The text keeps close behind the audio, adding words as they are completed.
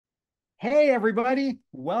Hey, everybody.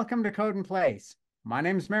 Welcome to Code and Place. My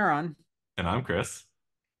name's Maron, And I'm Chris.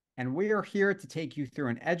 and we are here to take you through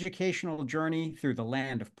an educational journey through the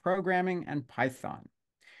land of programming and Python.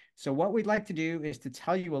 So, what we'd like to do is to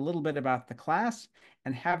tell you a little bit about the class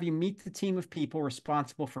and have you meet the team of people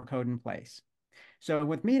responsible for Code and Place. So,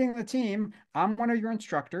 with meeting the team, I'm one of your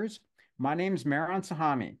instructors. My name's Maron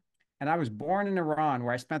Sahami, and I was born in Iran,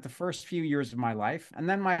 where I spent the first few years of my life. And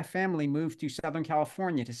then my family moved to Southern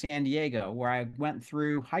California to San Diego, where I went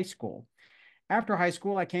through high school. After high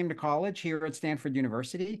school, I came to college here at Stanford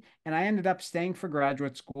University, and I ended up staying for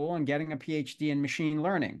graduate school and getting a PhD in machine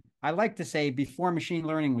learning. I like to say before machine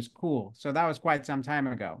learning was cool, so that was quite some time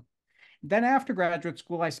ago. Then, after graduate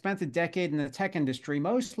school, I spent a decade in the tech industry,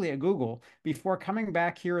 mostly at Google, before coming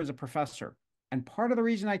back here as a professor. And part of the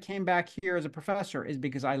reason I came back here as a professor is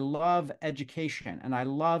because I love education and I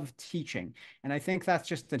love teaching. And I think that's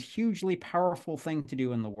just a hugely powerful thing to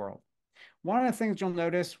do in the world. One of the things you'll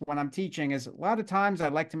notice when I'm teaching is a lot of times I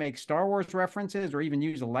like to make Star Wars references or even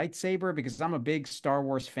use a lightsaber because I'm a big Star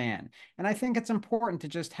Wars fan. And I think it's important to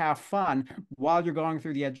just have fun while you're going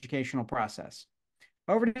through the educational process.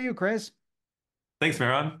 Over to you, Chris. Thanks,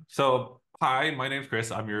 Maron. So, hi, my name's Chris.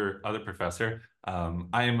 I'm your other professor.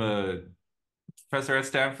 I am a professor at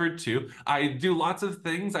Stanford too. I do lots of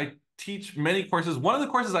things. I teach many courses. One of the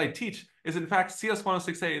courses I teach is, in fact, CS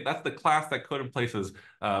 106A. That's the class that Code and Place is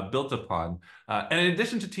built upon. And in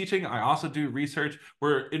addition to teaching, I also do research.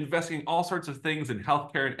 We're investing in all sorts of things in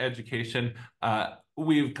healthcare and education.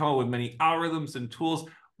 We've come up with many algorithms and tools.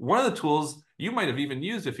 One of the tools you might have even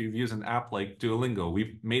used if you've used an app like Duolingo.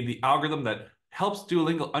 We've made the algorithm that helps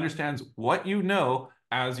Duolingo understands what you know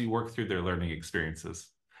as you work through their learning experiences.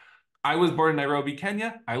 I was born in Nairobi,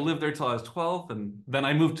 Kenya. I lived there till I was 12, and then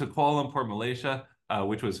I moved to Kuala Lumpur, Malaysia,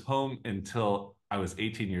 which was home until I was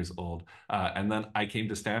 18 years old. And then I came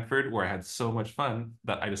to Stanford, where I had so much fun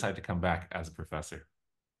that I decided to come back as a professor.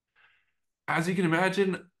 As you can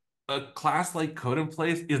imagine, a class like Code and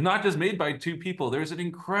Place is not just made by two people. There's an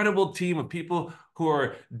incredible team of people who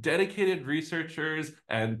are dedicated researchers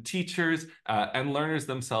and teachers and learners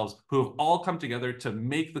themselves who have all come together to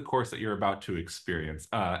make the course that you're about to experience.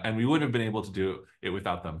 And we wouldn't have been able to do it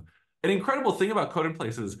without them. An incredible thing about Code and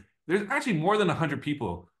Place is there's actually more than 100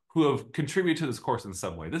 people who have contributed to this course in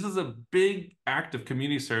some way. This is a big act of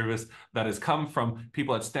community service that has come from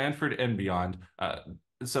people at Stanford and beyond.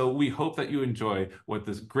 So we hope that you enjoy what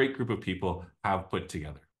this great group of people have put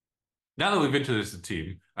together. Now that we've introduced the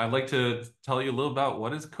team, I'd like to tell you a little about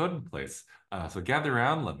what is Code in Place. So gather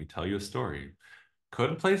around, let me tell you a story.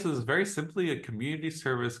 Code in Place is very simply a community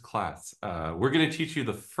service class. We're going to teach you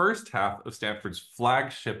the first half of Stanford's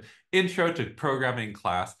flagship intro to programming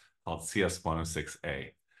class called CS 106A.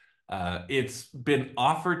 It's been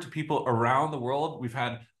offered to people around the world. We've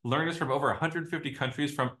had learners from over 150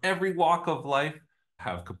 countries from every walk of life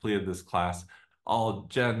have completed this class, all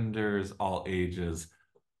genders, all ages.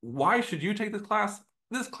 Why should you take this class?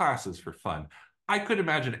 This class is for fun. I could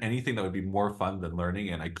imagine anything that would be more fun than learning,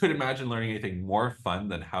 and I could imagine learning anything more fun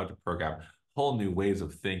than how to program whole new ways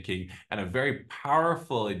of thinking and a very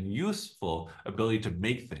powerful and useful ability to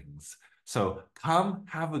make things. So come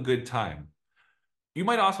have a good time. You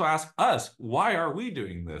might also ask us, why are we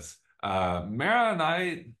doing this? Mara and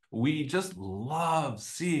I, we just love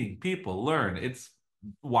seeing people learn. It's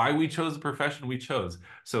why we chose the profession we chose.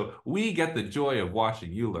 So we get the joy of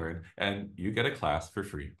watching you learn, and you get a class for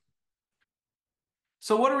free.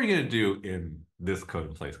 So what are we going to do in this Code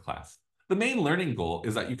and Place class? The main learning goal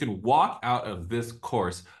is that you can walk out of this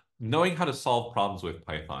course knowing how to solve problems with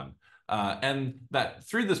Python, and that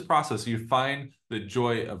through this process, you find the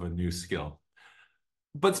joy of a new skill.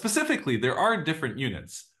 But specifically, there are different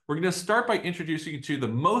units. We're going to start by introducing you to the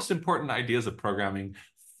most important ideas of programming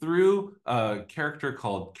through a character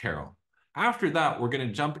called Carol. After that, we're going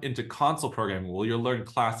to jump into console programming, where you'll learn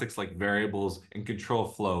classics like variables and control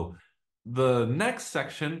flow. The next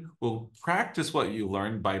section will practice what you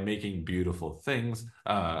learned by making beautiful things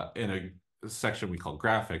in a section we call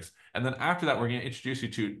graphics. And then after that, we're going to introduce you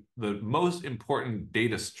to the most important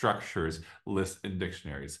data structures, lists, and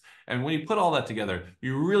dictionaries. And when you put all that together,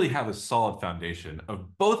 you really have a solid foundation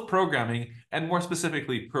of both programming and more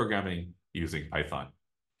specifically programming using Python.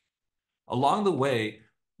 Along the way,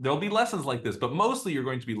 there'll be lessons like this, but mostly you're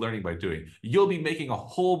going to be learning by doing. You'll be making a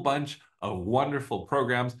whole bunch of wonderful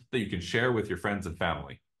programs that you can share with your friends and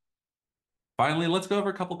family. Finally, let's go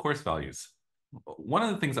over a couple course values. One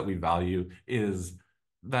of the things that we value is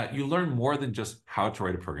that you learn more than just how to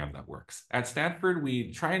write a program that works. At Stanford,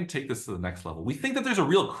 we try and take this to the next level. We think that there's a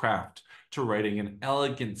real craft to writing an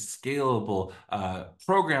elegant, scalable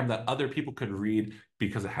program that other people could read,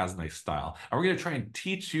 because it has nice style. And we're going to try and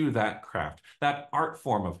teach you that craft, that art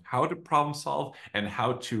form of how to problem solve and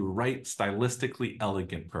how to write stylistically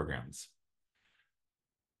elegant programs.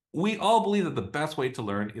 We all believe that the best way to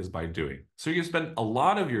learn is by doing. So you spend a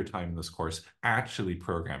lot of your time in this course actually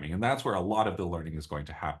programming, and that's where a lot of the learning is going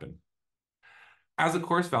to happen. As a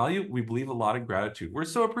course value, we believe a lot in gratitude. We're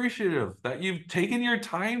so appreciative that you've taken your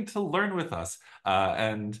time to learn with us.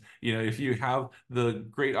 And if you have the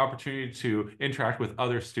great opportunity to interact with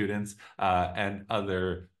other students and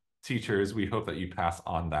other teachers, we hope that you pass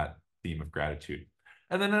on that theme of gratitude.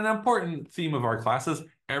 And then an important theme of our class is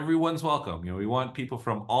everyone's welcome. We want people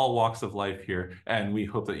from all walks of life here, and we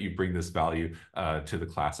hope that you bring this value to the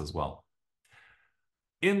class as well.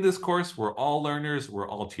 In this course, we're all learners, we're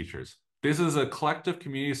all teachers. This is a collective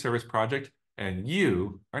community service project, and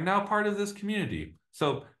you are now part of this community.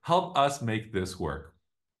 So help us make this work.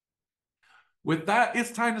 With that,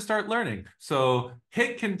 it's time to start learning. So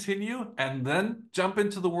hit continue and then jump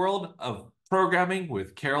into the world of programming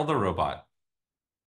with Carol the Robot.